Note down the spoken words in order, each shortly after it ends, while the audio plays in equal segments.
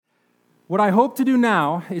What I hope to do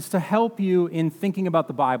now is to help you in thinking about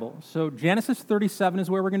the Bible. So Genesis 37 is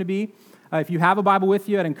where we're going to be. If you have a Bible with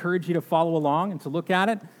you, I'd encourage you to follow along and to look at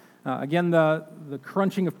it. Again, the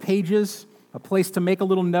crunching of pages, a place to make a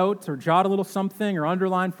little note or jot a little something or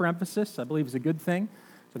underline for emphasis, I believe is a good thing.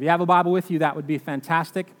 So if you have a Bible with you, that would be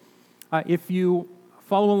fantastic. If you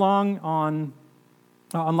follow along on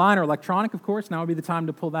online or electronic, of course, now would be the time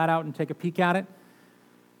to pull that out and take a peek at it.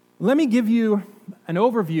 Let me give you an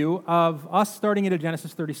overview of us starting into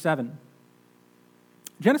Genesis 37.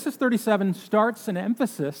 Genesis 37 starts an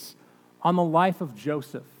emphasis on the life of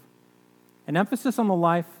Joseph. An emphasis on the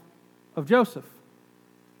life of Joseph.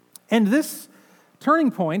 And this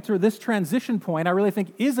turning point, or this transition point, I really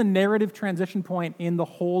think is a narrative transition point in the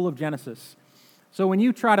whole of Genesis. So when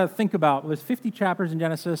you try to think about, there's 50 chapters in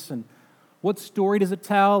Genesis, and what story does it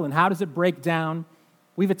tell, and how does it break down?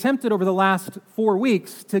 We've attempted over the last 4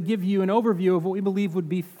 weeks to give you an overview of what we believe would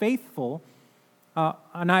be faithful,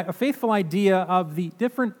 a faithful idea of the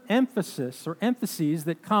different emphasis or emphases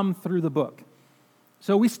that come through the book.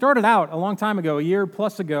 So we started out a long time ago, a year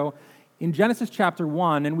plus ago, in Genesis chapter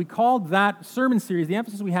 1, and we called that sermon series, the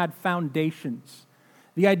emphasis we had, Foundations.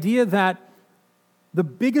 The idea that the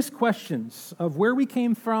biggest questions of where we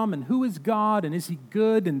came from and who is God and is He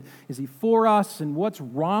good and is He for us and what's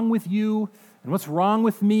wrong with you and what's wrong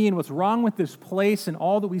with me and what's wrong with this place and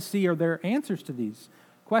all that we see, are there answers to these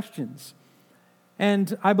questions?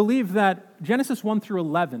 And I believe that Genesis 1 through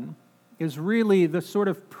 11 is really the sort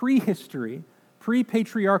of prehistory,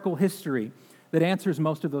 pre-patriarchal history that answers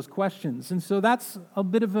most of those questions. And so that's a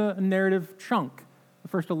bit of a narrative chunk, the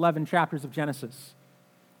first 11 chapters of Genesis.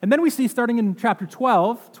 And then we see, starting in chapter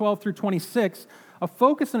 12 through 26, a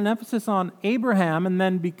focus and an emphasis on Abraham, and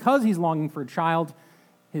then because he's longing for a child,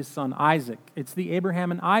 his son Isaac. It's the Abraham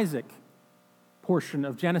and Isaac portion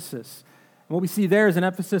of Genesis. And what we see there is an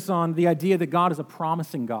emphasis on the idea that God is a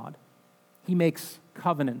promising God. He makes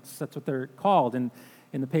covenants. That's what they're called in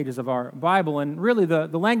the pages of our Bible. And really the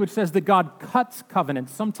language says that God cuts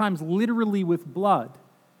covenants, sometimes literally with blood.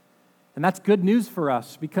 And that's good news for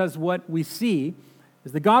us, because what we see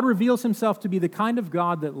is that God reveals Himself to be the kind of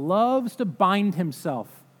God that loves to bind Himself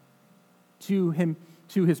to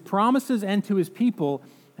His promises and to His people.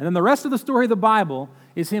 And then the rest of the story of the Bible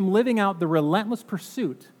is Him living out the relentless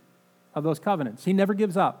pursuit of those covenants. He never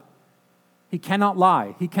gives up. He cannot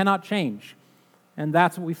lie. He cannot change. And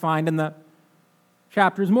that's what we find in the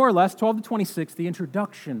chapters, more or less, 12 to 26, the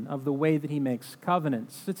introduction of the way that He makes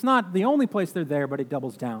covenants. It's not the only place they're there, but it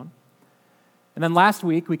doubles down. And then last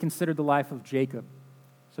week, we considered the life of Jacob.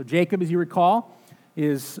 So Jacob, as you recall,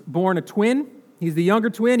 is born a twin. He's the younger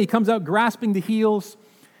twin. He comes out grasping the heels.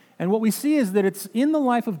 And what we see is that it's in the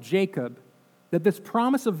life of Jacob that this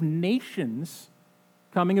promise of nations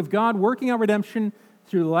coming, of God working out redemption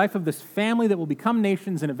through the life of this family that will become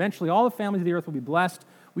nations, and eventually all the families of the earth will be blessed.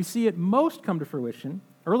 We see it most come to fruition,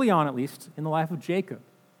 early on at least, in the life of Jacob,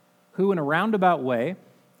 who in a roundabout way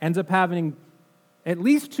ends up having at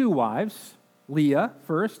least 2 wives, Leah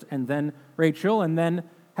first, and then Rachel, and then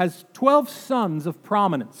has 12 sons of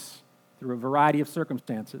prominence through a variety of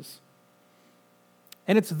circumstances.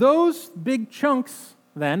 And it's those big chunks,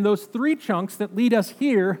 then, those 3 chunks that lead us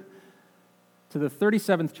here to the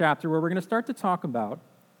 37th chapter, where we're going to start to talk about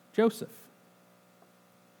Joseph.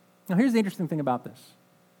 Now, here's the interesting thing about this.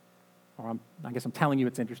 Or I guess I'm telling you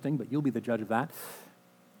it's interesting, but you'll be the judge of that.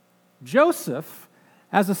 Joseph,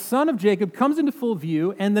 as a son of Jacob, comes into full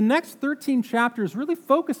view, and the next 13 chapters really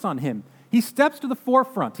focus on him. He steps to the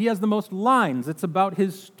forefront. He has the most lines. It's about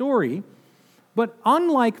his story. But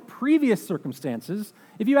unlike previous circumstances,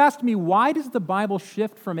 if you ask me, why does the Bible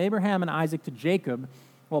shift from Abraham and Isaac to Jacob?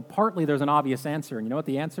 Well, partly there's an obvious answer. And you know what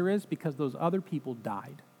the answer is? Because those other people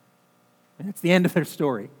died. And it's the end of their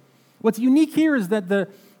story. What's unique here is that the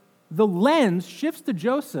lens shifts to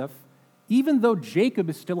Joseph, even though Jacob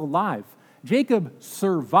is still alive. Jacob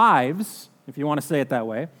survives, if you want to say it that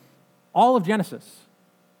way, all of Genesis.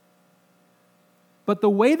 But the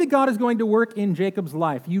way that God is going to work in Jacob's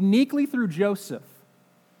life, uniquely through Joseph,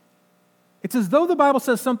 it's as though the Bible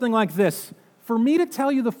says something like this: for me to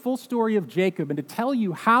tell you the full story of Jacob and to tell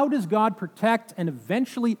you how does God protect and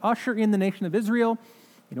eventually usher in the nation of Israel,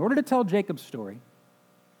 in order to tell Jacob's story,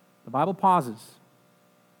 the Bible pauses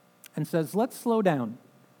and says, let's slow down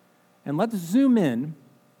and let's zoom in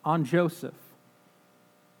on Joseph.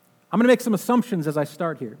 I'm going to make some assumptions as I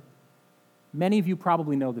start here. Many of you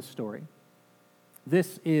probably know this story.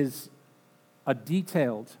 This is a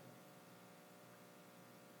detailed,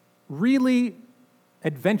 really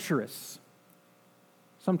adventurous,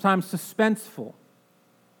 sometimes suspenseful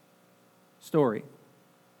story.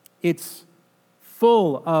 It's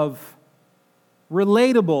full of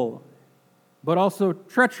relatable, but also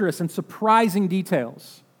treacherous and surprising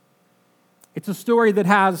details. It's a story that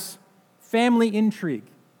has family intrigue,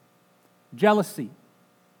 jealousy,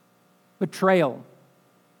 betrayal,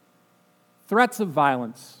 threats of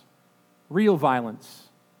violence, real violence,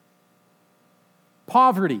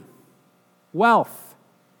 poverty, wealth,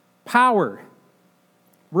 power,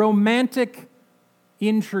 romantic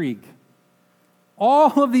intrigue.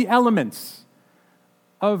 All of the elements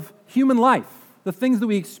of human life, the things that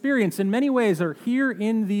we experience in many ways, are here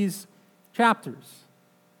in these chapters.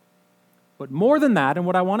 But more than that, and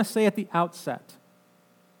what I want to say at the outset,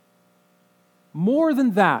 more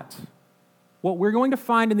than that, what we're going to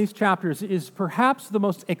find in these chapters is perhaps the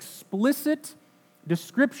most explicit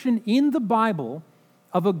description in the Bible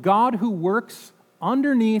of a God who works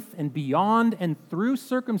underneath and beyond and through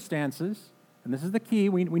circumstances. And this is the key.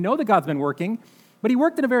 We know that God's been working, but he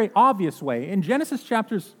worked in a very obvious way. In Genesis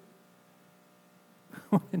chapters...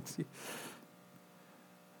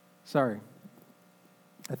 Sorry.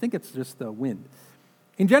 I think it's just the wind.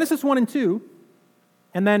 In Genesis 1 and 2,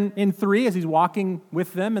 and then in 3, as he's walking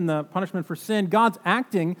with them in the punishment for sin, God's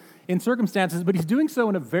acting in circumstances, but he's doing so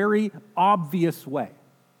in a very obvious way.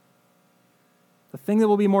 The thing that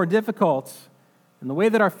will be more difficult, and the way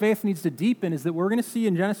that our faith needs to deepen, is that we're going to see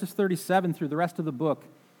in Genesis 37 through the rest of the book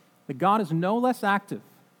that God is no less active.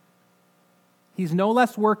 He's no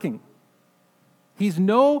less working. He's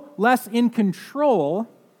no less in control,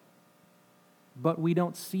 but we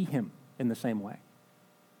don't see him in the same way.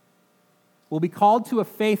 We'll be called to a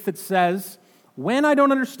faith that says, when I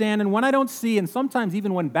don't understand and when I don't see, and sometimes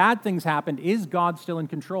even when bad things happen, is God still in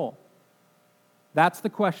control? That's the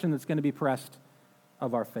question that's going to be pressed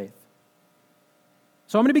of our faith.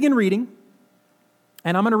 So I'm going to begin reading,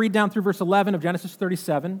 and I'm going to read down through verse 11 of Genesis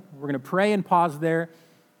 37. We're going to pray and pause there,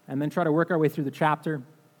 and then try to work our way through the chapter.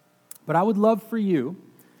 But I would love for you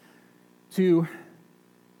to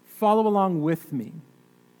follow along with me.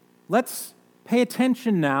 Let's pay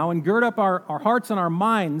attention now and gird up our hearts and our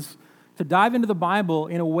minds to dive into the Bible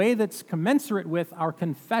in a way that's commensurate with our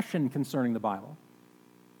confession concerning the Bible.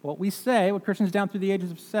 What we say, what Christians down through the ages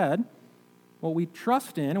have said, what we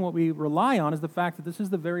trust in and what we rely on is the fact that this is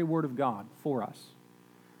the very Word of God for us.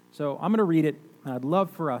 So I'm going to read it, and I'd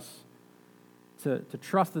love for us to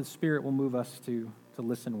trust that the Spirit will move us to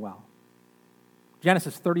listen well.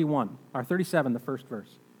 Genesis 37, the first verse.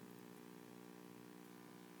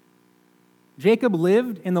 Jacob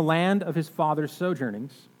lived in the land of his father's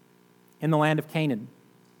sojournings, in the land of Canaan.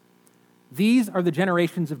 These are the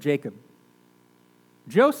generations of Jacob.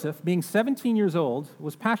 Joseph, being 17 years old,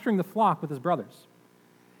 was pasturing the flock with his brothers.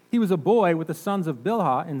 He was a boy with the sons of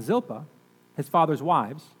Bilhah and Zilpah, his father's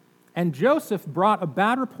wives, and Joseph brought a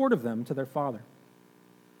bad report of them to their father.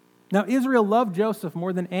 Now Israel loved Joseph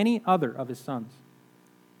more than any other of his sons,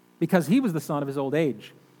 because he was the son of his old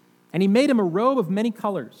age, and he made him a robe of many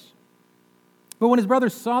colors. But when his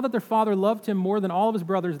brothers saw that their father loved him more than all of his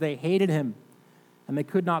brothers, they hated him, and they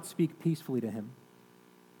could not speak peacefully to him.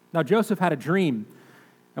 Now Joseph had a dream,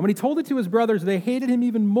 and when he told it to his brothers, they hated him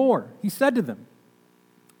even more. He said to them,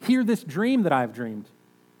 "Hear this dream that I have dreamed.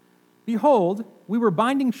 Behold, we were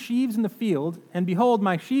binding sheaves in the field, and behold,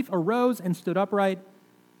 my sheaf arose and stood upright,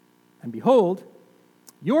 and behold,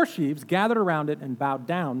 your sheaves gathered around it and bowed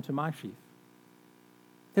down to my sheaf."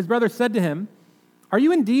 His brothers said to him, "Are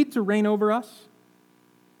you indeed to reign over us?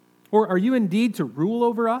 Or are you indeed to rule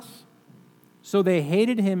over us?" So they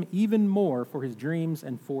hated him even more for his dreams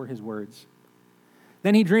and for his words.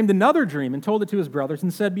 Then he dreamed another dream and told it to his brothers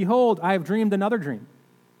and said, "Behold, I have dreamed another dream.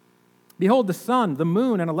 Behold, the sun, the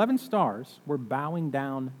moon, and 11 stars were bowing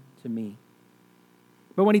down to me."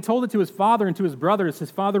 But when he told it to his father and to his brothers, his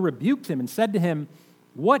father rebuked him and said to him,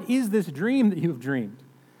 "What is this dream that you have dreamed?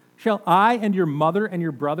 Shall I and your mother and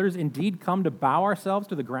your brothers indeed come to bow ourselves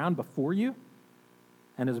to the ground before you?"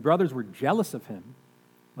 And his brothers were jealous of him,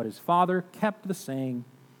 but his father kept the saying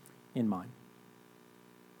in mind.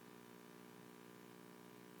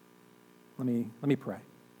 Let me pray.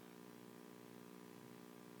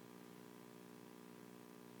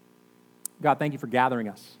 God, thank you for gathering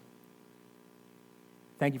us.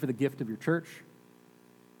 Thank you for the gift of your church.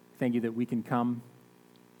 Thank you that we can come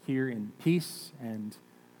here in peace and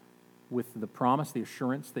with the promise, the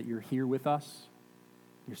assurance that you're here with us.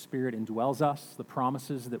 Your Spirit indwells us. The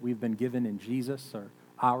promises that we've been given in Jesus are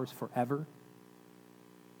ours forever.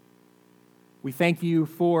 We thank you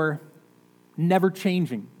for never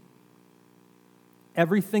changing.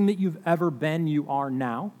 Everything that you've ever been, you are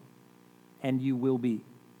now, and you will be.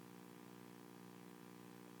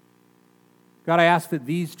 God, I ask that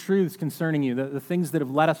these truths concerning you, the things that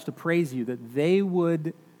have led us to praise you, that they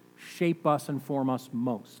would shape us and form us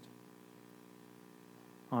most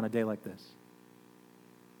on a day like this.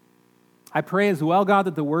 I pray as well, God,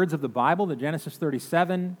 that the words of the Bible, the Genesis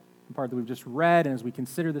 37, the part that we've just read, and as we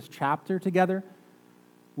consider this chapter together,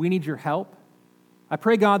 we need your help. I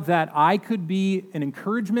pray, God, that I could be an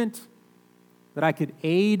encouragement, that I could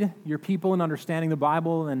aid your people in understanding the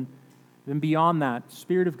Bible, and then beyond that,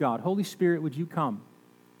 Spirit of God, Holy Spirit, would you come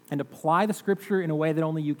and apply the Scripture in a way that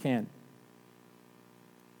only you can.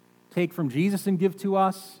 Take from Jesus and give to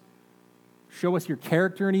us. Show us your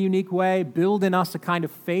character in a unique way. Build in us a kind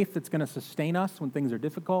of faith that's going to sustain us when things are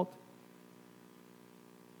difficult.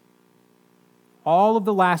 All of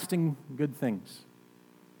the lasting good things.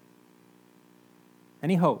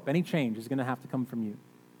 Any hope, any change is going to have to come from you.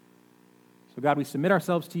 So God, we submit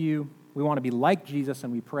ourselves to you. We want to be like Jesus,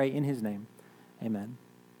 and we pray in his name. Amen.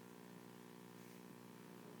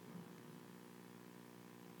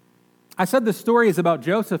 I said the story is about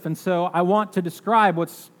Joseph, and so I want to describe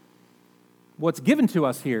what's given to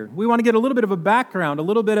us here. We want to get a little bit of a background, a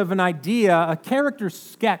little bit of an idea, a character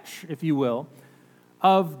sketch, if you will,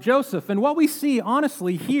 of Joseph. And what we see,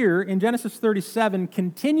 honestly, here in Genesis 37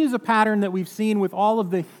 continues a pattern that we've seen with all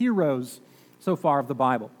of the heroes so far of the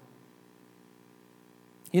Bible.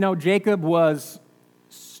 You know, Jacob was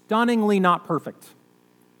stunningly not perfect.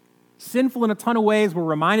 Sinful in a ton of ways. We're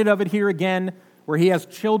reminded of it here again, where he has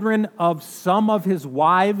children of some of his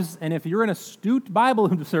wives. And if you're an astute Bible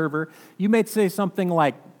observer, you may say something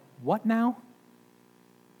like, what now?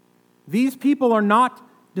 These people are not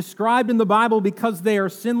described in the Bible because they are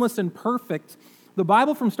sinless and perfect. The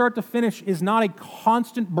Bible from start to finish is not a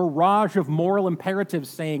constant barrage of moral imperatives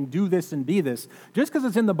saying, do this and be this. Just because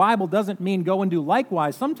it's in the Bible doesn't mean go and do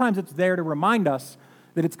likewise. Sometimes it's there to remind us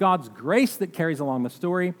that it's God's grace that carries along the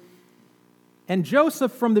story. And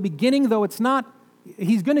Joseph, from the beginning, though it's not,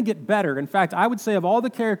 he's going to get better. In fact, I would say of all the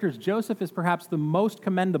characters, Joseph is perhaps the most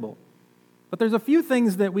commendable. But there's a few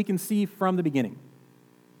things that we can see from the beginning.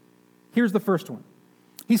 Here's the first one.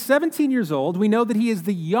 He's 17 years old. We know that he is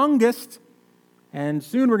the youngest, and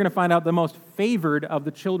soon we're going to find out the most favored of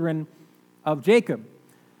the children of Jacob.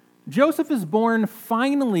 Joseph is born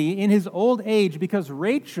finally in his old age because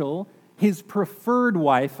Rachel, his preferred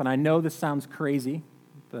wife, and I know this sounds crazy,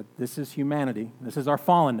 but this is humanity. This is our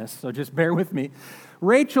fallenness, so just bear with me.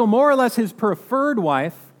 Rachel, more or less his preferred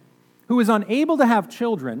wife, who is unable to have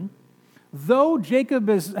children, though Jacob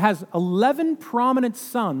has 11 prominent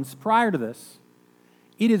sons prior to this,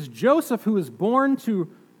 it is Joseph who is born to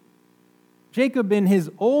Jacob in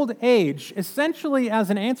his old age, essentially as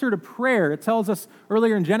an answer to prayer. It tells us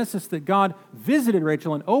earlier in Genesis that God visited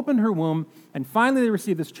Rachel and opened her womb, and finally they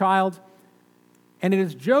received this child. And it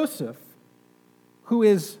is Joseph who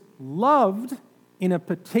is loved in a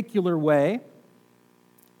particular way.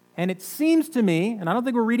 And it seems to me, and I don't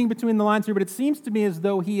think we're reading between the lines here, but it seems to me as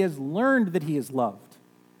though he has learned that he is loved.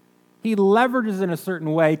 He leverages in a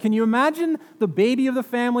certain way. Can you imagine the baby of the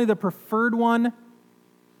family, the preferred one,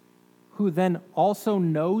 who then also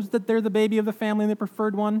knows that they're the baby of the family and the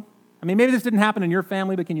preferred one? I mean, maybe this didn't happen in your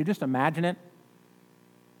family, but can you just imagine it?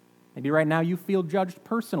 Maybe right now you feel judged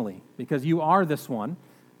personally because you are this one.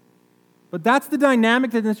 But that's the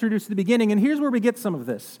dynamic that's introduced at the beginning, and here's where we get some of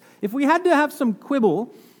this. If we had to have some quibble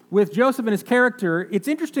with Joseph and his character, it's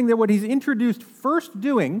interesting that what he's introduced first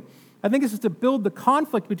doing, I think, is to build the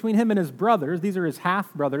conflict between him and his brothers. These are his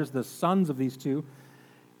half-brothers, the sons of these two.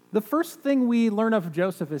 The first thing we learn of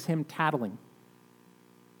Joseph is him tattling.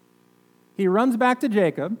 He runs back to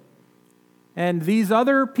Jacob, and these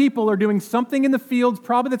other people are doing something in the fields,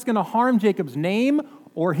 probably that's going to harm Jacob's name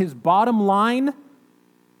or his bottom line.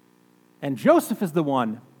 And Joseph is the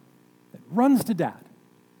one that runs to Dad.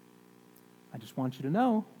 I just want you to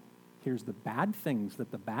know, here's the bad things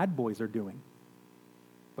that the bad boys are doing.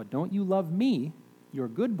 But don't you love me, your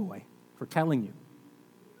good boy, for telling you?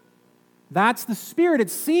 That's the spirit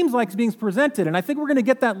it seems like is being presented. And I think we're going to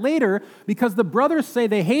get that later because the brothers say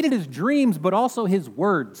they hated his dreams, but also his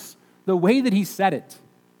words, the way that he said it.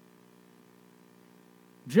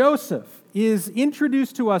 Joseph is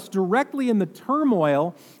introduced to us directly in the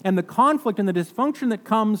turmoil and the conflict and the dysfunction that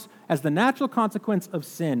comes as the natural consequence of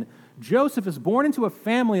sin. Joseph is born into a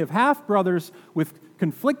family of half-brothers with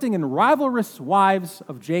conflicting and rivalrous wives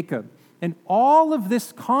of Jacob. And all of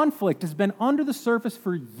this conflict has been under the surface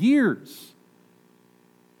for years.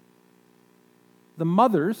 The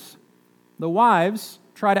mothers, the wives,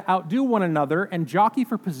 try to outdo one another and jockey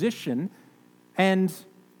for position and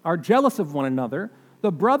are jealous of one another.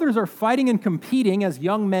 The brothers are fighting and competing as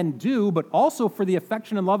young men do, but also for the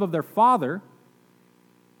affection and love of their father.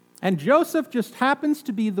 And Joseph just happens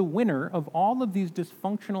to be the winner of all of these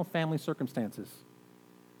dysfunctional family circumstances.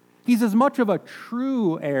 He's as much of a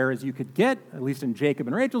true heir as you could get, at least in Jacob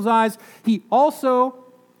and Rachel's eyes. He also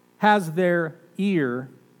has their ear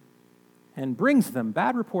and brings them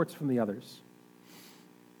bad reports from the others.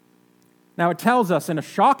 Now, it tells us in a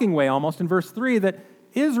shocking way almost in verse 3 that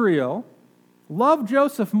Israel loved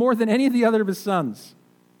Joseph more than any of the other of his sons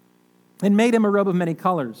and made him a robe of many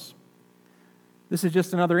colors. This is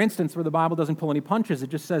just another instance where the Bible doesn't pull any punches. It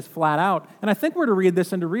just says flat out. And I think we're to read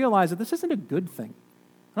this and to realize that this isn't a good thing.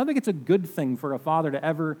 I don't think it's a good thing for a father to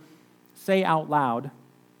ever say out loud,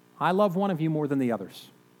 I love one of you more than the others.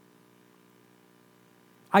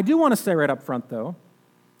 I do want to say right up front, though,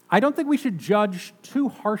 I don't think we should judge too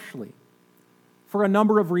harshly for a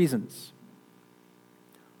number of reasons.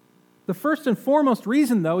 The first and foremost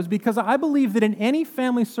reason, though, is because I believe that in any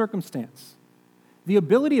family circumstance, the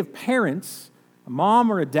ability of parents, a mom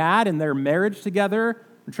or a dad in their marriage together,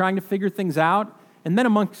 trying to figure things out, and then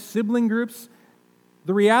amongst sibling groups,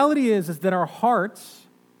 the reality is that our hearts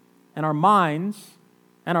and our minds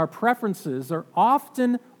and our preferences are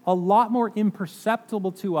often a lot more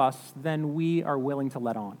imperceptible to us than we are willing to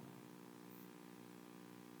let on.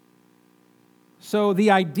 So the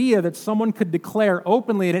idea that someone could declare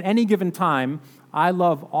openly at any given time, I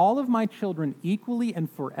love all of my children equally and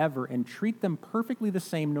forever and treat them perfectly the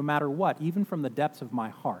same no matter what, even from the depths of my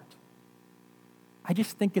heart. I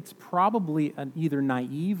just think it's probably either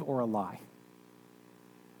naive or a lie.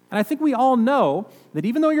 And I think we all know that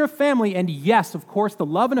even though you're a family, and yes, of course, the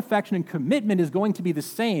love and affection and commitment is going to be the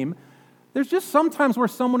same, there's just some times where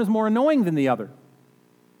someone is more annoying than the other.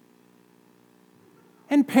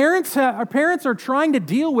 And parents are trying to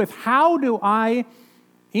deal with, how do I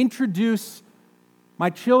introduce my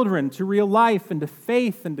children to real life and to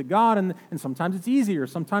faith and to God? And sometimes it's easier,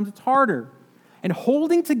 sometimes it's harder. And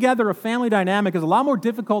holding together a family dynamic is a lot more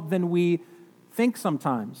difficult than we think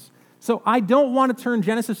sometimes. So I don't want to turn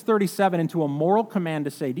Genesis 37 into a moral command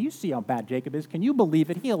to say, do you see how bad Jacob is? Can you believe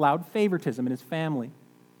it? He allowed favoritism in his family.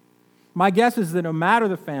 My guess is that no matter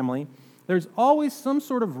the family, there's always some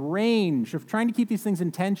sort of range of trying to keep these things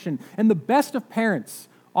in tension. And the best of parents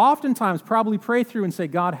oftentimes probably pray through and say,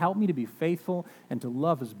 God, help me to be faithful and to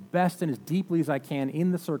love as best and as deeply as I can in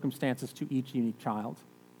the circumstances to each unique child.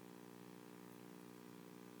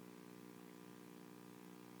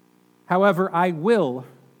 However, I will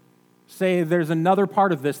say there's another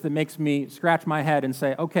part of this that makes me scratch my head and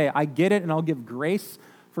say, okay, I get it, and I'll give grace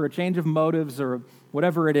for a change of motives or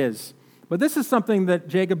whatever it is. But this is something that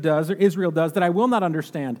Jacob does, or Israel does, that I will not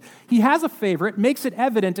understand. He has a favorite, makes it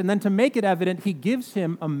evident, and then to make it evident, he gives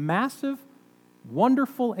him a massive,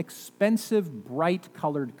 wonderful, expensive,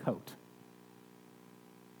 bright-colored coat.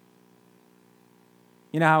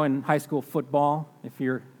 You know how in high school football,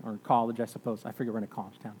 or college, I suppose, I figure we're in a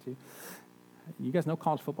college town too. You guys know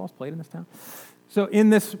college football is played in this town? So in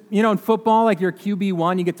this, in football, like your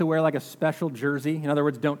QB1, you get to wear like a special jersey. In other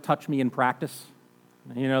words, don't touch me in practice.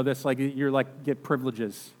 This, like, you're like, get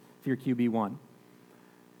privileges if you're QB1.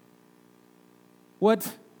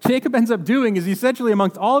 What Jacob ends up doing is essentially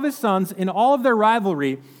amongst all of his sons, in all of their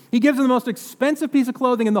rivalry, he gives them the most expensive piece of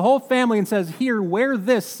clothing in the whole family and says, here, wear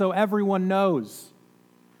this so everyone knows.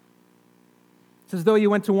 It's as though you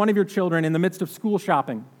went to one of your children in the midst of school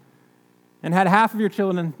shopping and had half of your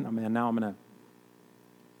children,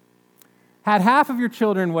 had half of your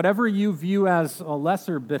children, whatever you view as a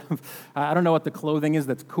lesser bit of, I don't know what the clothing is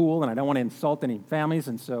that's cool, and I don't want to insult any families,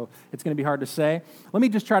 and so it's going to be hard to say. Let me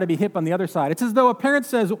just try to be hip on the other side. It's as though a parent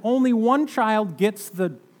says only one child gets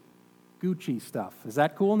the Gucci stuff. Is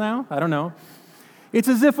that cool now? I don't know. It's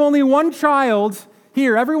as if only one child,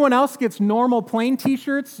 here, everyone else gets normal plain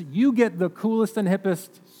t-shirts, you get the coolest and hippest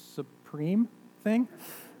Supreme thing.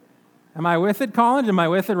 Am I with it, college? Am I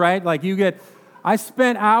with it, right? Like I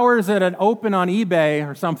spent hours at an open on eBay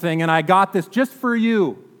or something, and I got this just for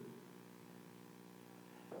you.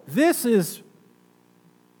 This is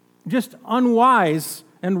just unwise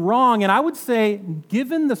and wrong, and I would say,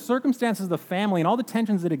 given the circumstances of the family and all the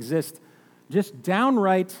tensions that exist, just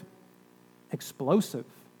downright explosive.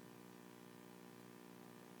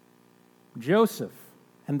 Joseph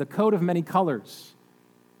and the coat of many colors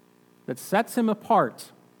that sets him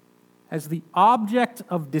apart as the object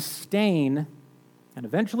of disdain and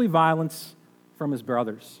eventually violence from his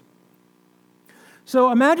brothers.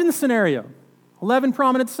 So imagine the scenario. 11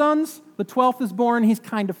 prominent sons, the 12th is born, he's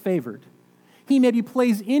kind of favored. He maybe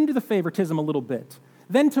plays into the favoritism a little bit.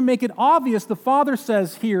 Then to make it obvious, the father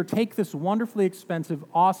says, here, take this wonderfully expensive,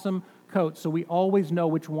 awesome coat so we always know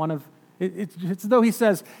which one of, it's as though he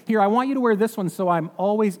says, here, I want you to wear this one so I'm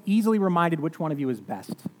always easily reminded which one of you is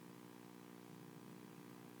best.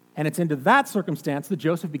 And it's into that circumstance that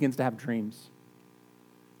Joseph begins to have dreams.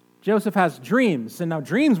 Joseph has dreams, and now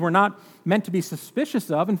dreams we're not meant to be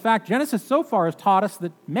suspicious of. In fact, Genesis so far has taught us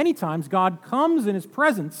that many times God comes in his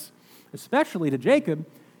presence, especially to Jacob,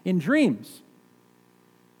 in dreams.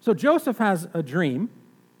 So Joseph has a dream.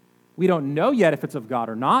 We don't know yet if it's of God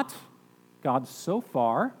or not. God so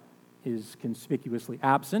far is conspicuously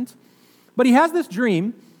absent. But he has this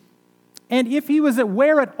dream, and if he was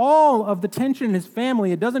aware at all of the tension in his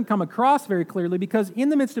family, it doesn't come across very clearly, because in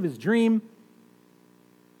the midst of his dream,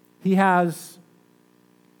 he has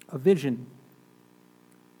a vision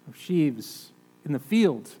of sheaves in the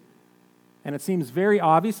field. And it seems very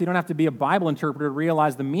obvious. You don't have to be a Bible interpreter to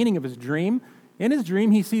realize the meaning of his dream. In his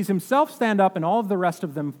dream, he sees himself stand up and all of the rest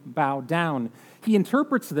of them bow down. He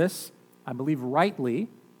interprets this, I believe rightly,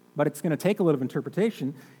 but it's going to take a little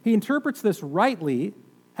interpretation. He interprets this rightly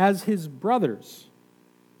as his brothers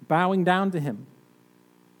bowing down to him.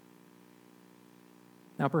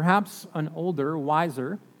 Now, perhaps an older,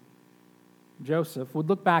 wiser Joseph would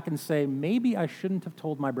look back and say, maybe I shouldn't have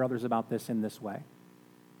told my brothers about this in this way.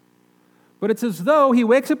 But it's as though he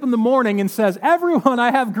wakes up in the morning and says, everyone,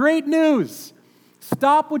 I have great news.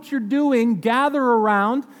 Stop what you're doing, gather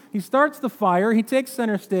around. He starts the fire, he takes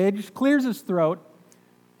center stage, clears his throat,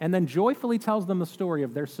 and then joyfully tells them the story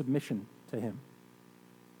of their submission to him.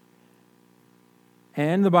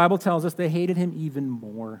 And the Bible tells us they hated him even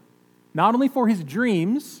more, not only for his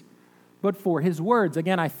dreams, but for his words.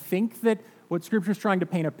 Again, I think that what Scripture is trying to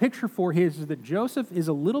paint a picture for here is that Joseph is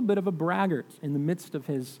a little bit of a braggart in the midst of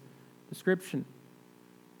his description.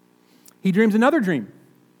 He dreams another dream.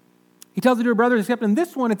 He tells it to his brothers, except in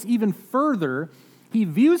this one, it's even further. He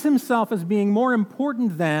views himself as being more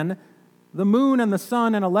important than the moon and the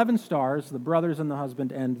sun and 11 stars, the brothers and the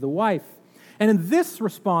husband and the wife. And in this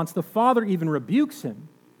response, the father even rebukes him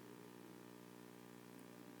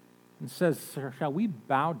and says, shall we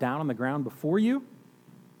bow down on the ground before you?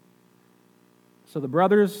 So the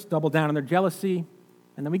brothers double down on their jealousy.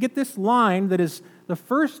 And then we get this line that is the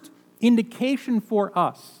first indication for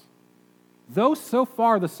us. Though so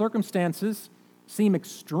far the circumstances seem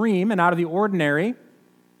extreme and out of the ordinary,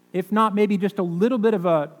 if not maybe just a little bit of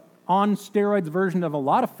a on steroids version of a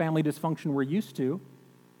lot of family dysfunction we're used to,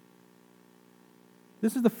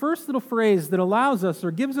 this is the first little phrase that allows us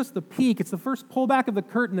or gives us the peek. It's the first pullback of the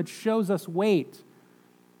curtain that shows us, wait,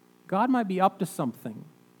 God might be up to something.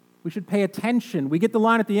 We should pay attention. We get the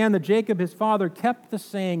line at the end that Jacob, his father, kept the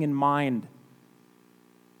saying in mind.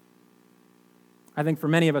 I think for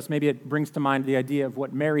many of us, maybe it brings to mind the idea of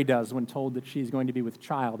what Mary does when told that she's going to be with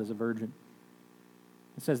child as a virgin.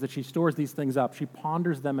 It says that she stores these things up. She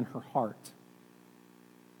ponders them in her heart.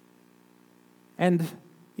 And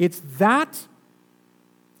it's that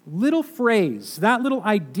little phrase, that little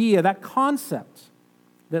idea, that concept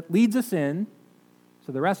that leads us in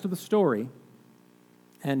to the rest of the story.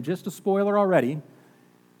 And just a spoiler already,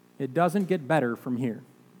 it doesn't get better from here.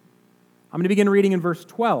 I'm going to begin reading in verse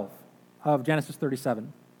 12 of Genesis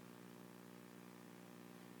 37.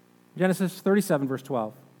 Genesis 37, verse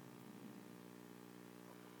 12.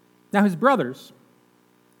 Now his brothers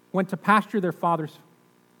went to pasture.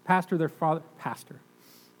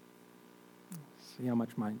 See how much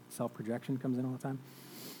my self-projection comes in all the time?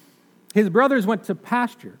 His brothers went to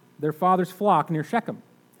pasture their father's flock near Shechem.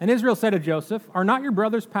 And Israel said to Joseph, are not your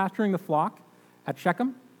brothers pasturing the flock at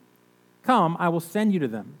Shechem? Come, I will send you to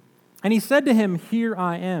them. And he said to him, here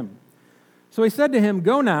I am. So he said to him,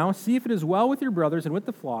 go now, see if it is well with your brothers and with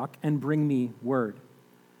the flock, and bring me word.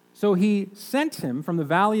 So he sent him from the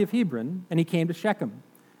valley of Hebron, and he came to Shechem.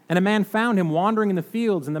 And a man found him wandering in the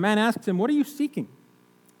fields, and the man asked him, what are you seeking?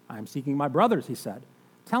 I am seeking my brothers, he said.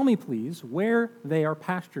 Tell me, please, where they are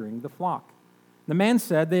pasturing the flock. The man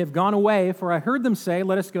said, they have gone away, for I heard them say,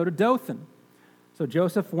 let us go to Dothan. So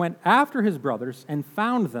Joseph went after his brothers and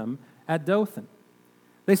found them at Dothan.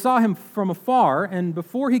 They saw him from afar, and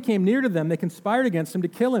before he came near to them, they conspired against him to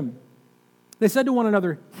kill him. They said to one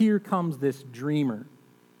another, here comes this dreamer.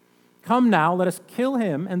 Come now, let us kill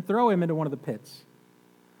him and throw him into one of the pits.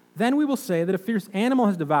 Then we will say that a fierce animal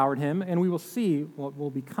has devoured him, and we will see what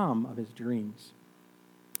will become of his dreams.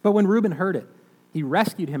 But when Reuben heard it, he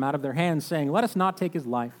rescued him out of their hands, saying, let us not take his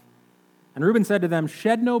life. And Reuben said to them,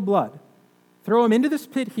 shed no blood. Throw him into this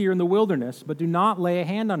pit here in the wilderness, but do not lay a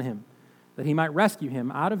hand on him, that he might rescue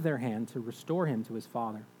him out of their hand to restore him to his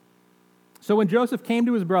father. So when Joseph came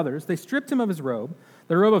to his brothers, they stripped him of his robe,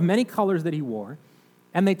 the robe of many colors that he wore,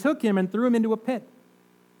 and they took him and threw him into a pit.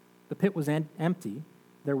 The pit was empty.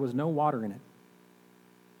 There was no water in it.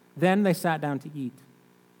 Then they sat down to eat.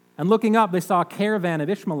 And looking up, they saw a caravan of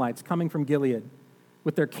Ishmaelites coming from Gilead,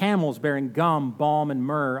 with their camels bearing gum, balm, and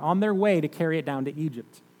myrrh, on their way to carry it down to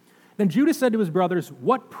Egypt. Then Judah said to his brothers,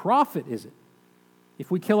 "What profit is it if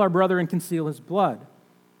we kill our brother and conceal his blood?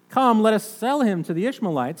 Come, let us sell him to the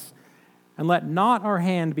Ishmaelites, and let not our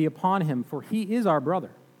hand be upon him, for he is our brother,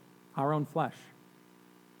 our own flesh."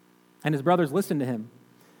 And his brothers listened to him.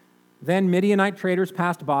 Then Midianite traders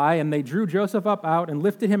passed by, and they drew Joseph up out and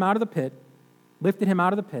lifted him out of the pit,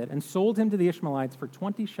 and sold him to the Ishmaelites for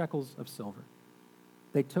 20 shekels of silver.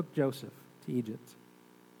 They took Joseph to Egypt.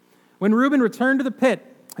 When Reuben returned to the pit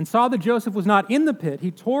and saw that Joseph was not in the pit, he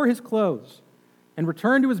tore his clothes and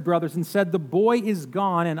returned to his brothers and said, "The boy is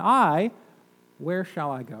gone, and I, where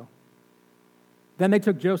shall I go?" Then they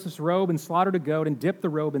took Joseph's robe and slaughtered a goat and dipped the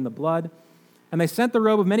robe in the blood. And they sent the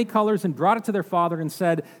robe of many colors and brought it to their father and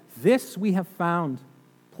said, "This we have found.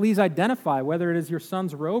 Please identify whether it is your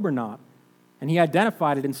son's robe or not." And he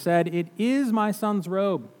identified it and said, "It is my son's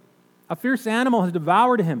robe. A fierce animal has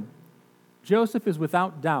devoured him." Joseph is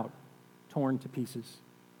without doubt torn to pieces.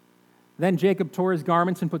 Then Jacob tore his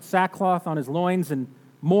garments and put sackcloth on his loins and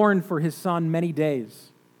mourned for his son many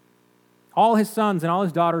days. All his sons and all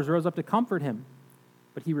his daughters rose up to comfort him,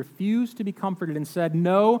 but he refused to be comforted and said,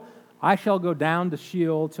 "No, I shall go down to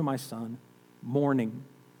Sheol to my son, mourning."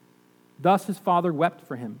 Thus his father wept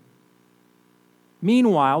for him.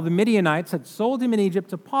 Meanwhile, the Midianites had sold him in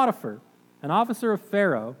Egypt to Potiphar, an officer of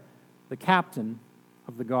Pharaoh, the captain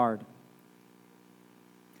of the guard.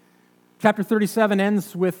 Chapter 37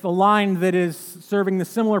 ends with a line that is serving the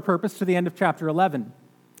similar purpose to the end of chapter 11.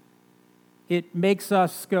 It makes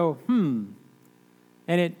us go, and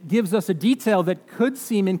it gives us a detail that could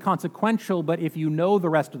seem inconsequential, but if you know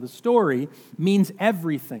the rest of the story, means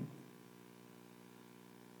everything.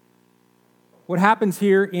 What happens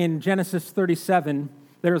here in Genesis 37,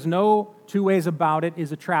 there's no two ways about it,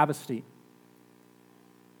 is a travesty.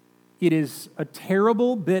 It is a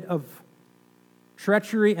terrible bit of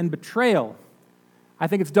treachery and betrayal. I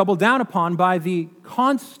think it's doubled down upon by the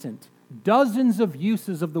constant dozens of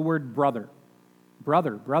uses of the word brother.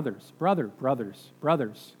 Brother, brothers, brother, brothers,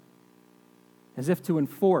 brothers. As if to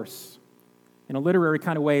enforce, in a literary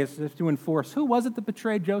kind of way, as if to enforce, who was it that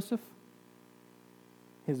betrayed Joseph?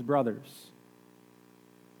 His brothers.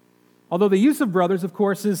 Although the use of brothers, of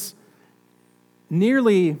course, is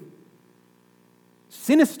nearly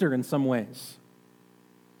sinister in some ways.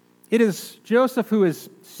 It is Joseph who is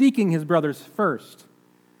seeking his brothers first.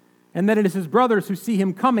 And then it is his brothers who see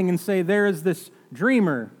him coming and say, "There is this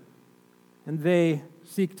dreamer." And they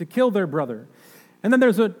seek to kill their brother. And then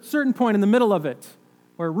there's a certain point in the middle of it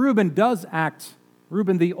where Reuben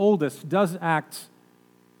the oldest, does act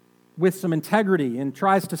with some integrity and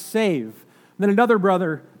tries to save. Then another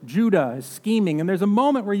brother, Judah, is scheming. And there's a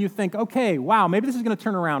moment where you think, okay, wow, maybe this is going to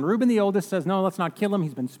turn around. Reuben the oldest says, "No, let's not kill him.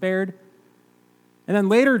 He's been spared." And then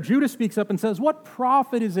later, Judah speaks up and says, "What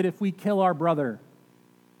profit is it if we kill our brother?"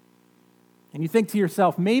 And you think to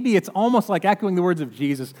yourself, maybe it's almost like echoing the words of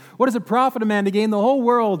Jesus. What does it profit a man to gain the whole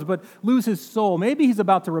world but lose his soul? Maybe he's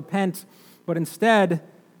about to repent, but instead,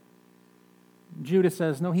 Judah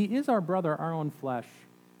says, "No, he is our brother, our own flesh.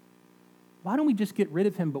 Why don't we just get rid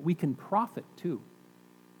of him, but we can profit too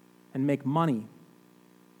and make money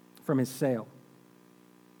from his sale?"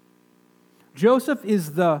 Joseph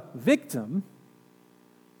is the victim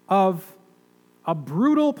of a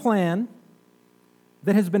brutal plan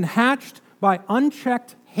that has been hatched by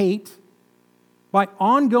unchecked hate, by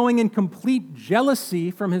ongoing and complete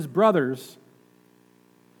jealousy from his brothers,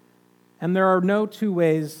 and there are no two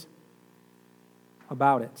ways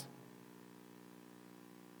about it.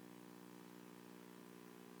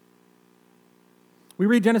 We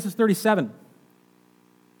read Genesis 37,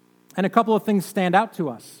 and a couple of things stand out to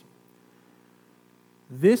us.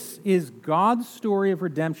 This is God's story of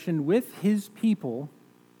redemption with his people.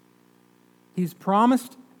 He's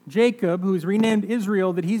promised Jacob, who's renamed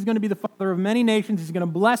Israel, that he's going to be the father of many nations. He's going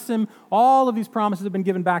to bless him. All of these promises have been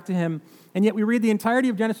given back to him. And yet we read the entirety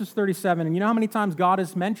of Genesis 37, and you know how many times God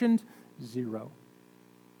is mentioned? 0.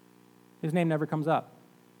 His name never comes up.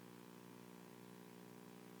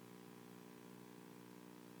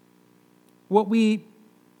 What we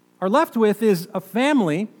are left with is a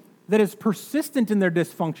family that is persistent in their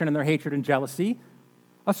dysfunction and their hatred and jealousy,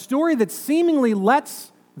 a story that seemingly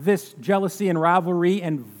lets this jealousy and rivalry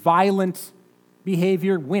and violent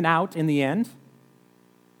behavior win out in the end.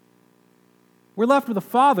 We're left with a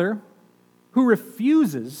father who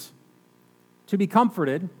refuses to be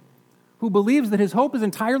comforted, who believes that his hope is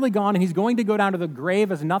entirely gone and he's going to go down to the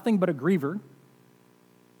grave as nothing but a griever.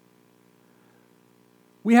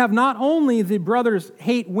 We have not only the brothers'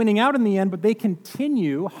 hate winning out in the end, but they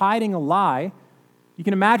continue hiding a lie. You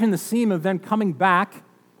can imagine the scene of them coming back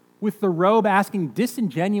with the robe asking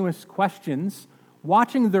disingenuous questions.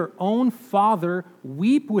 watching their own father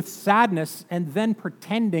weep with sadness and then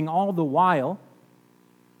pretending all the while.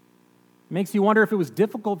 It makes you wonder if it was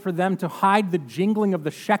difficult for them to hide the jingling of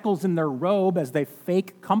the shekels in their robe as they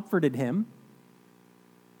fake comforted him.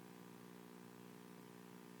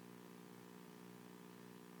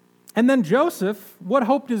 And then Joseph, what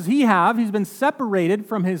hope does he have? He's been separated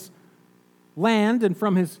from his land and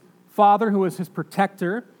from his father, who was his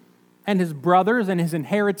protector, and his brothers and his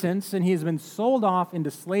inheritance, and he has been sold off into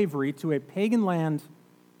slavery to a pagan land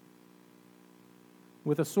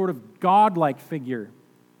with a sort of godlike figure,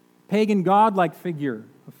 pagan godlike figure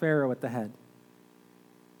of Pharaoh at the head.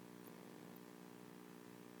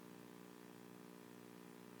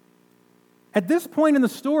 At this point in the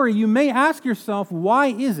story, you may ask yourself, why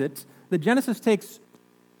is it that Genesis takes so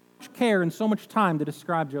much care and so much time to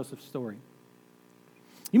describe Joseph's story?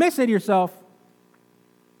 You may say to yourself,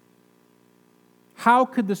 how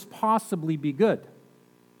could this possibly be good?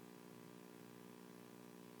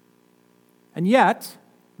 And yet,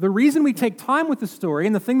 the reason we take time with the story,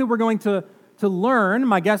 and the thing that we're going to learn,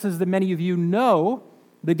 my guess is that many of you know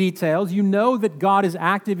the details. You know that God is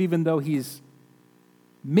active even though he's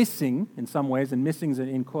missing in some ways, and missing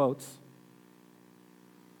in quotes.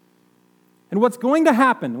 And what's going to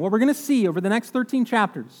happen, what we're going to see over the next 13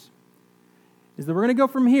 chapters, is that we're going to go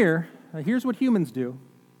from here. Here's what humans do.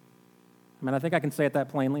 I mean, I think I can say it that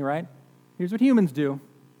plainly, right? Here's what humans do.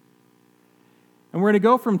 And we're going to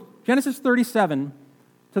go from Genesis 37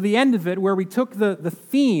 to the end of it, where we took the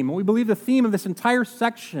theme, we believe the theme of this entire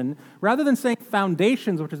section, rather than saying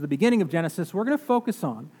foundations, which is the beginning of Genesis, we're going to focus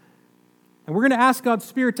on. And we're going to ask God's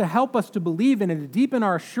Spirit to help us to believe in and to deepen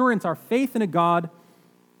our assurance, our faith in a God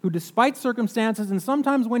who, despite circumstances, and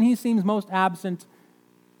sometimes when he seems most absent,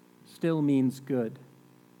 still means good.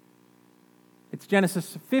 It's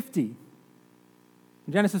Genesis 50.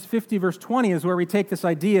 Genesis 50, verse 20 is where we take this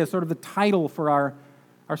idea, sort of the title for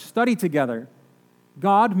our study together.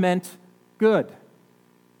 God meant good.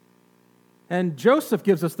 And Joseph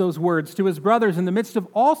gives us those words to his brothers in the midst of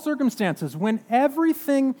all circumstances, when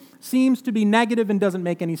everything seems to be negative and doesn't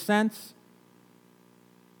make any sense,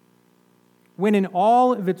 when in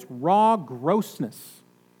all of its raw grossness,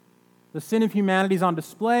 the sin of humanity is on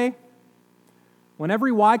display, when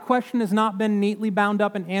every why question has not been neatly bound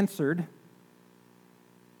up and answered,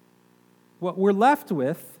 what we're left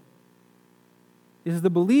with is the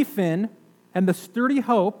belief in and the sturdy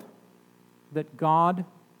hope that God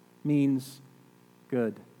means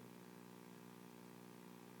good.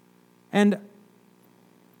 And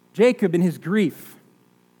Jacob in his grief,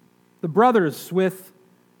 the brothers with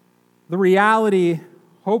the reality,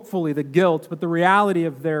 hopefully the guilt, but the reality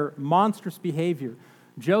of their monstrous behavior,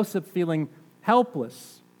 Joseph feeling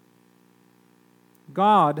helpless.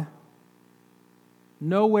 God,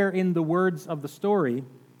 nowhere in the words of the story,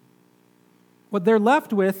 what they're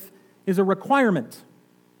left with is a requirement,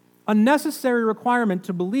 a necessary requirement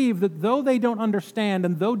to believe that though they don't understand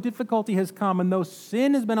and though difficulty has come and though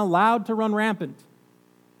sin has been allowed to run rampant,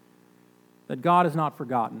 that God is not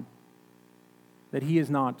forgotten, that he is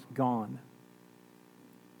not gone.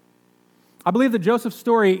 I believe that Joseph's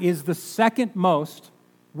story is the second most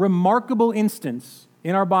remarkable instance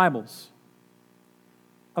in our Bibles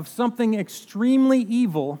of something extremely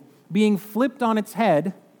evil being flipped on its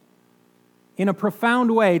head in a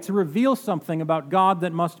profound way to reveal something about God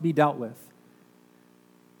that must be dealt with.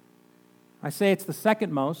 I say it's the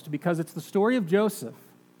second most because it's the story of Joseph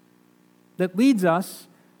that leads us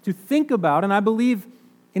to think about, and I believe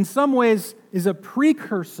in some ways is a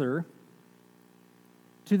precursor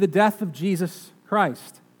to the death of Jesus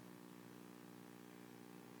Christ.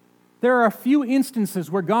 There are a few instances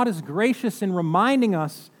where God is gracious in reminding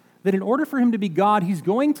us that in order for him to be God, he's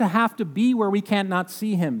going to have to be where we cannot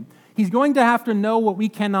see him. He's going to have to know what we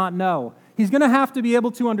cannot know. He's going to have to be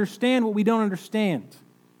able to understand what we don't understand.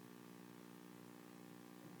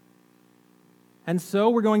 And so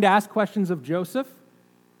we're going to ask questions of Joseph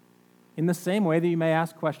in the same way that you may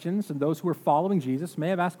ask questions, and those who are following Jesus may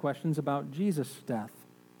have asked questions about Jesus' death.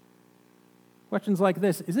 Questions like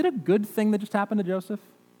this: is it a good thing that just happened to Joseph?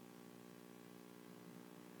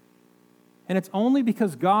 And it's only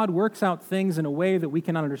because God works out things in a way that we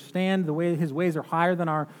cannot understand, the way his ways are higher than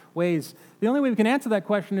our ways. The only way we can answer that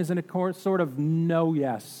question is in a sort of no,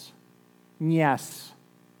 yes. Yes.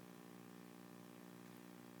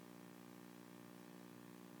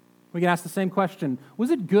 We can ask the same question. Was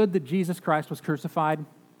it good that Jesus Christ was crucified?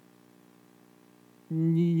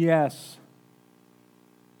 Yes.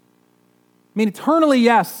 I mean, eternally,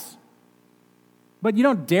 yes. But you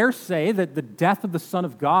don't dare say that the death of the Son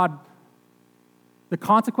of God, the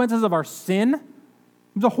consequences of our sin, it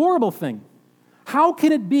was a horrible thing. How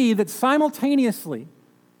can it be that simultaneously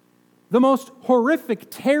the most horrific,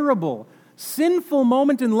 terrible, sinful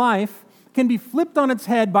moment in life can be flipped on its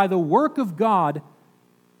head by the work of God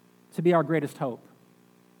to be our greatest hope?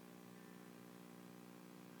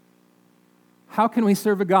 How can we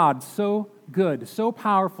serve a God so good, so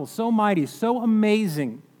powerful, so mighty, so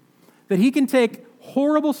amazing, that He can take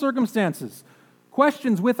horrible circumstances,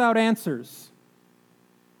 questions without answers,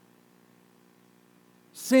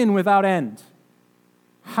 sin without end?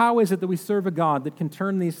 How is it that we serve a God that can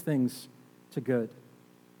turn these things to good?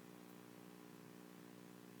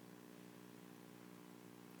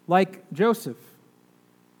 Like Joseph,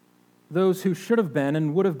 those who should have been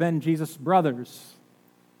and would have been Jesus' brothers,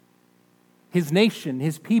 his nation,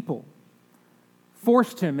 his people,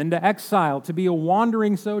 forced him into exile to be a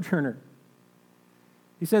wandering sojourner.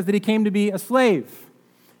 He says that he came to be a slave.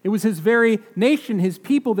 It was his very nation, his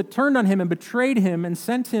people, that turned on him and betrayed him and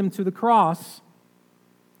sent him to the cross.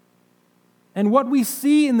 And what we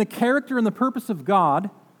see in the character and the purpose of God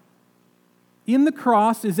in the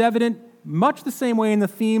cross is evident much the same way in the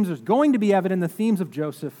themes, there's going to be evident in the themes of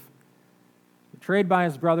Joseph, betrayed by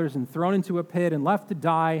his brothers and thrown into a pit and left to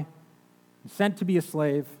die, and sent to be a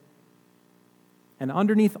slave. And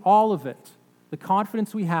underneath all of it, the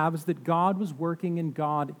confidence we have is that God was working and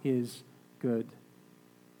God is good.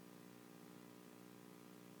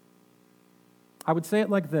 I would say it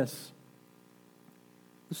like this.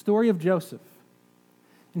 The story of Joseph.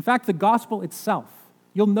 In fact, the gospel itself.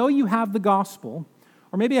 You'll know you have the gospel,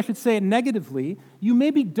 or maybe I should say it negatively. You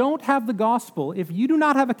maybe don't have the gospel if you do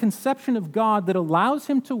not have a conception of God that allows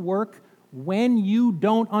Him to work when you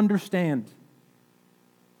don't understand.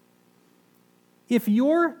 If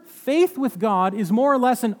your faith with God is more or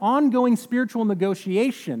less an ongoing spiritual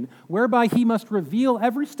negotiation whereby He must reveal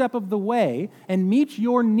every step of the way and meet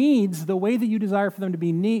your needs the way that you desire for them to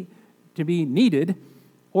be needed,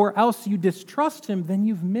 or else you distrust Him, then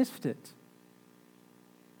you've missed it.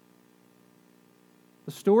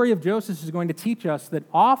 The story of Joseph is going to teach us that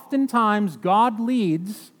oftentimes God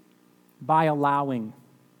leads by allowing.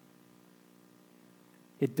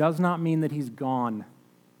 It does not mean that He's gone.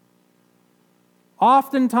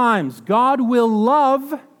 Oftentimes, God will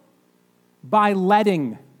love by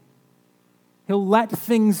letting. He'll let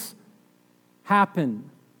things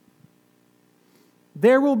happen.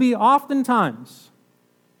 There will be oftentimes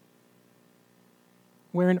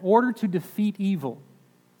where in order to defeat evil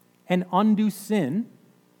and undo sin,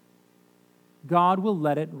 God will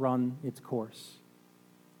let it run its course.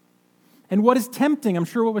 And what is tempting? I'm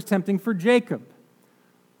sure what was tempting for Jacob.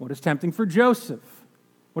 What is tempting for Joseph?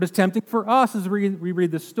 What is tempting for us as we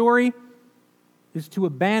read the story is to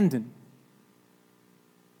abandon,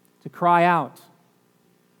 to cry out.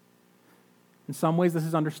 In some ways, this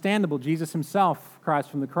is understandable. Jesus Himself cries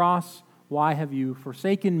from the cross, "Why have you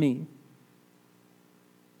forsaken me?"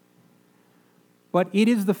 But it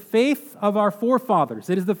is the faith of our forefathers.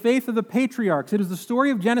 It is the faith of the patriarchs. It is the story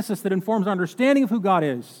of Genesis that informs our understanding of who God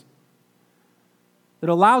is, that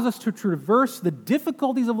allows us to traverse the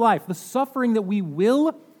difficulties of life, the suffering that we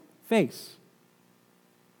will face,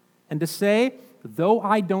 and to say, though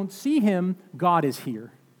I don't see Him, God is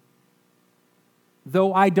here.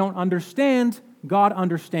 Though I don't understand, God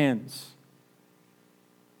understands.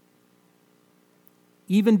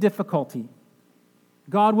 Even difficulty,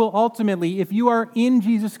 God will ultimately, if you are in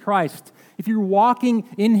Jesus Christ, if you're walking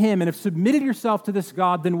in Him and have submitted yourself to this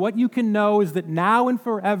God, then what you can know is that now and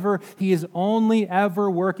forever, He is only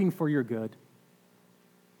ever working for your good.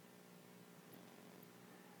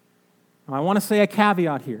 Now, I want to say a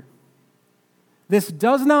caveat here. This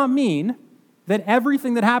does not mean that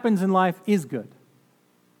everything that happens in life is good.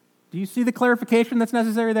 Do you see the clarification that's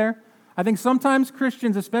necessary there? I think sometimes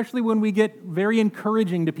Christians, especially when we get very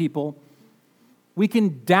encouraging to people, we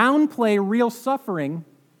can downplay real suffering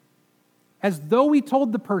as though we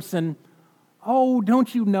told the person, "Oh,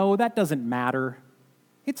 don't you know, that doesn't matter.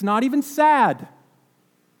 It's not even sad."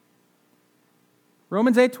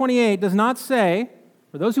 Romans 8:28 does not say,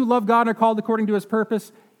 "For those who love God and are called according to His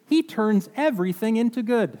purpose, He turns everything into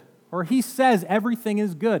good," or He says everything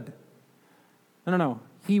is good. No.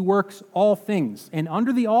 He works all things. And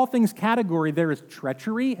under the all things category, there is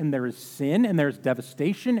treachery, and there is sin, and there's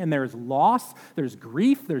devastation, and there is loss, there's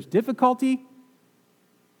grief, there's difficulty.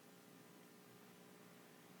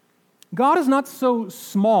 God is not so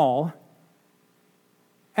small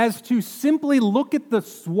as to simply look at the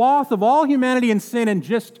swath of all humanity and sin and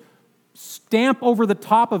just stamp over the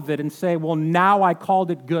top of it and say, "Well, now I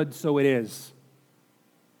called it good, so it is."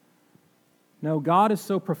 No, God is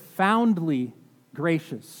so profoundly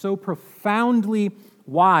gracious, so profoundly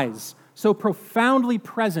wise, so profoundly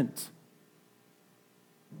present,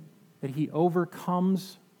 that he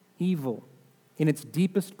overcomes evil in its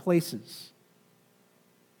deepest places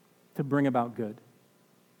to bring about good.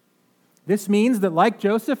 This means that, like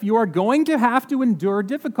Joseph, you are going to have to endure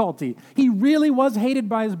difficulty. He really was hated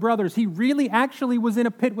by his brothers. He really actually was in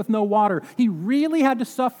a pit with no water. He really had to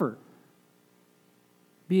suffer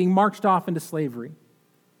being marched off into slavery.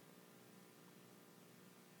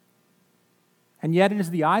 And yet it is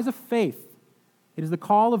the eyes of faith, it is the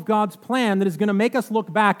call of God's plan that is going to make us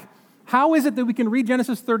look back. How is it that we can read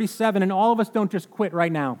Genesis 37 and all of us don't just quit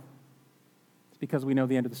right now? It's because we know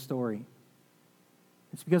the end of the story.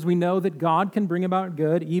 It's because we know that God can bring about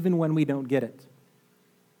good even when we don't get it.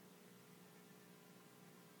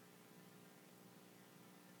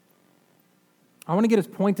 I want to get as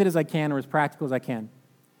pointed as I can or as practical as I can.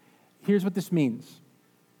 Here's what this means.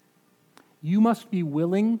 You must be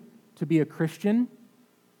willing to be a Christian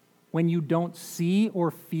when you don't see or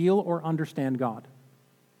feel or understand God.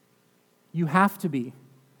 You have to be.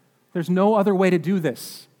 There's no other way to do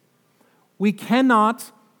this. We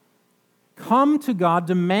cannot come to God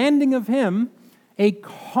demanding of Him a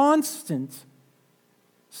constant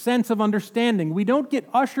sense of understanding. We don't get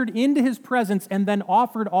ushered into His presence and then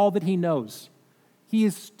offered all that He knows. He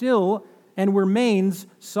is still and remains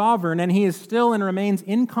sovereign, and He is still and remains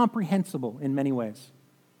incomprehensible in many ways.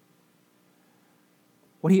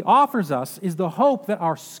 What He offers us is the hope that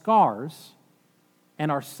our scars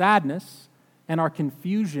and our sadness and our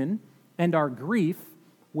confusion and our grief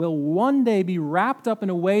will one day be wrapped up in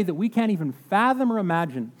a way that we can't even fathom or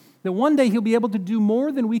imagine. That one day He'll be able to do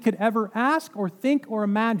more than we could ever ask or think or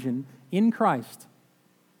imagine in Christ.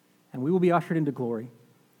 And we will be ushered into glory.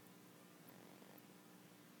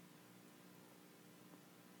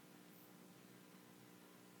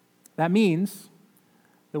 That means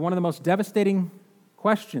that one of the most devastating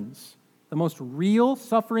questions, the most real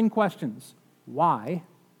suffering questions, why?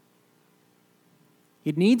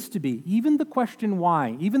 It needs to be, even the question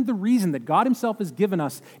why, even the reason that God Himself has given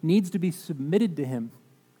us needs to be submitted to Him.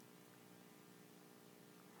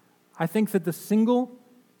 I think that the single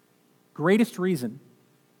greatest reason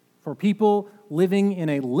for people living in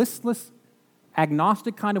a listless,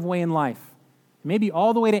 agnostic kind of way in life, maybe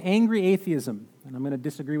all the way to angry atheism, and I'm going to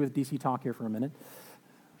disagree with DC Talk here for a minute.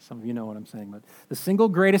 Some of you know what I'm saying, but the single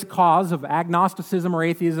greatest cause of agnosticism or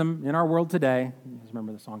atheism in our world today, you guys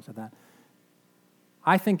remember the song said that,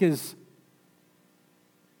 I think is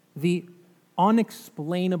the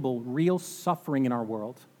unexplainable real suffering in our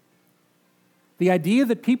world. The idea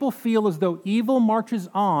that people feel as though evil marches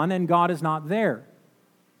on and God is not there.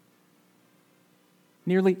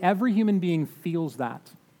 Nearly every human being feels that.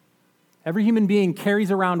 Every human being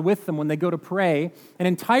carries around with them when they go to pray an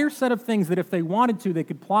entire set of things that if they wanted to, they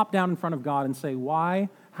could plop down in front of God and say, why,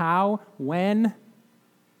 how, when?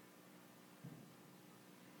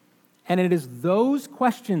 And it is those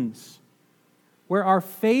questions where our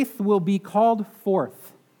faith will be called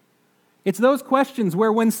forth. It's those questions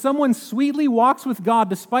where when someone sweetly walks with God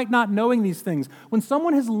despite not knowing these things, when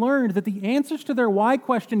someone has learned that the answers to their why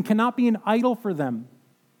question cannot be an idol for them,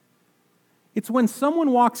 it's when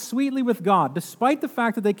someone walks sweetly with God, despite the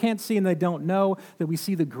fact that they can't see and they don't know, that we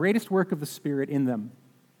see the greatest work of the Spirit in them.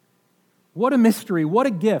 What a mystery, what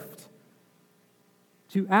a gift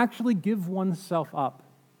to actually give oneself up,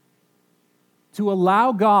 to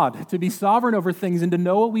allow God to be sovereign over things and to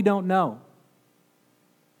know what we don't know.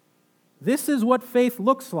 This is what faith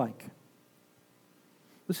looks like.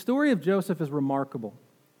 The story of Joseph is remarkable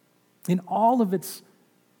in all of its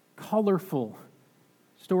colorful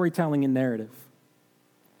storytelling and narrative.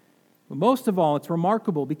 But most of all, it's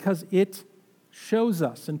remarkable because it shows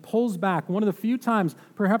us and pulls back one of the few times,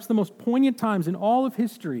 perhaps the most poignant times in all of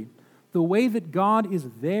history, the way that God is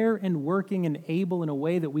there and working and able in a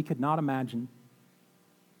way that we could not imagine.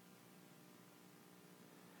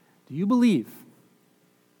 Do you believe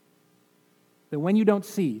that when you don't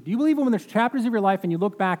see, do you believe when there's chapters of your life and you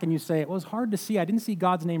look back and you say, it was hard to see, I didn't see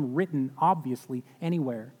God's name written, obviously,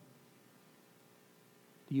 anywhere?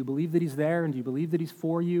 Do you believe that He's there, and do you believe that He's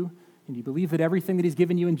for you, and do you believe that everything that He's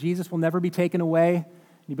given you in Jesus will never be taken away?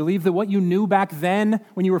 And you believe that what you knew back then,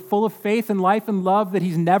 when you were full of faith and life and love, that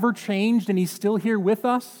He's never changed and He's still here with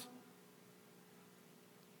us?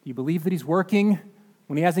 Do you believe that He's working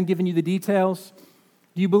when He hasn't given you the details?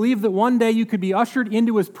 Do you believe that one day you could be ushered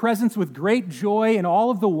into His presence with great joy and all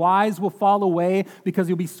of the whys will fall away because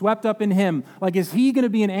you'll be swept up in Him? Like, is He going to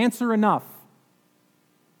be an answer enough?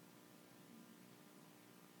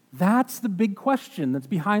 That's the big question that's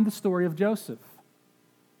behind the story of Joseph.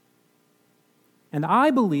 And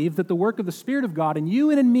I believe that the work of the Spirit of God in you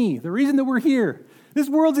and in me, the reason that we're here, this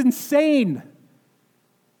world's insane.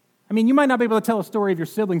 I mean, you might not be able to tell a story of your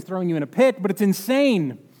siblings throwing you in a pit, but it's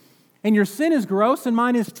insane. And your sin is gross, and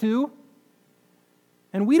mine is too.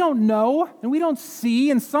 And we don't know, and we don't see,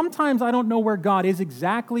 and sometimes I don't know where God is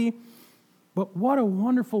exactly, but what a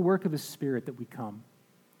wonderful work of His Spirit that we come.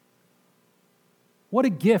 What a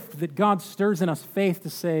gift that God stirs in us faith to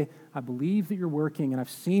say, I believe that you're working, and I've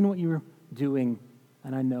seen what you're doing,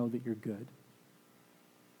 and I know that you're good.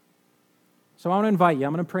 So I want to invite you,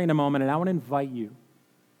 I'm going to pray in a moment, and I want to invite you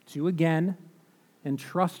to again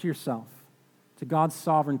entrust yourself to God's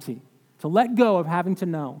sovereignty, to let go of having to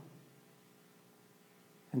know,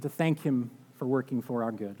 and to thank Him for working for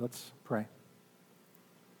our good. Let's pray.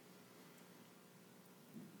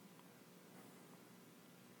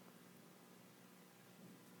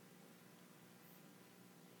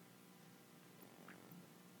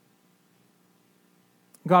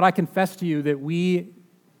 God, I confess to you that we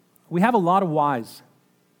have a lot of whys.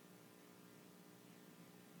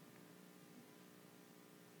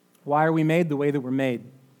 Why are we made the way that we're made?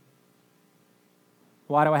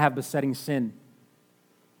 Why do I have besetting sin?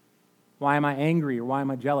 Why am I angry or why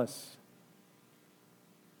am I jealous?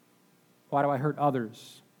 Why do I hurt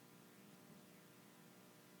others?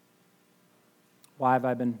 Why have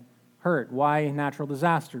I been hurt? Why natural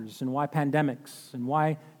disasters? And why pandemics? And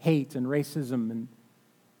why hate and racism? And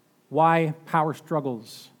why power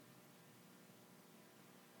struggles?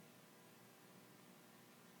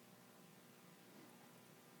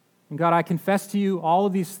 And God, I confess to you all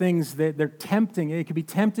of these things that they're tempting. It could be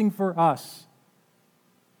tempting for us.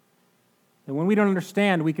 And when we don't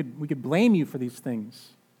understand, we could blame you for these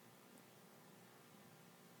things.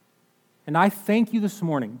 And I thank you this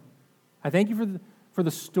morning. I thank you for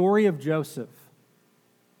the story of Joseph.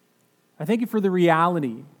 I thank you for the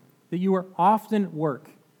reality that you are often at work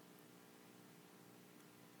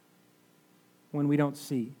when we don't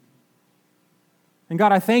see. And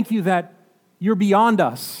God, I thank you that you're beyond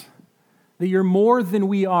us, that you're more than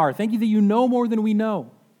we are. Thank you that you know more than we know.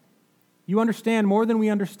 You understand more than we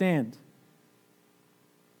understand.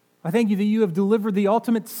 I thank you that you have delivered the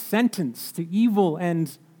ultimate sentence to evil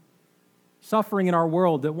and suffering in our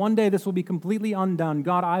world, that one day this will be completely undone.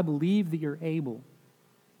 God, I believe that you're able.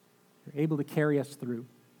 You're able to carry us through.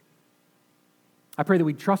 I pray that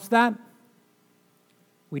we trust that.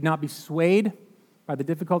 We'd not be swayed by the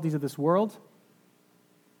difficulties of this world.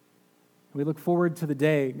 We look forward to the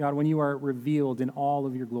day, God, when you are revealed in all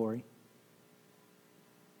of your glory.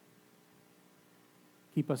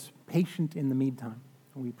 Keep us patient in the meantime.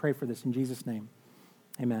 And we pray for this in Jesus' name.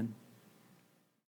 Amen.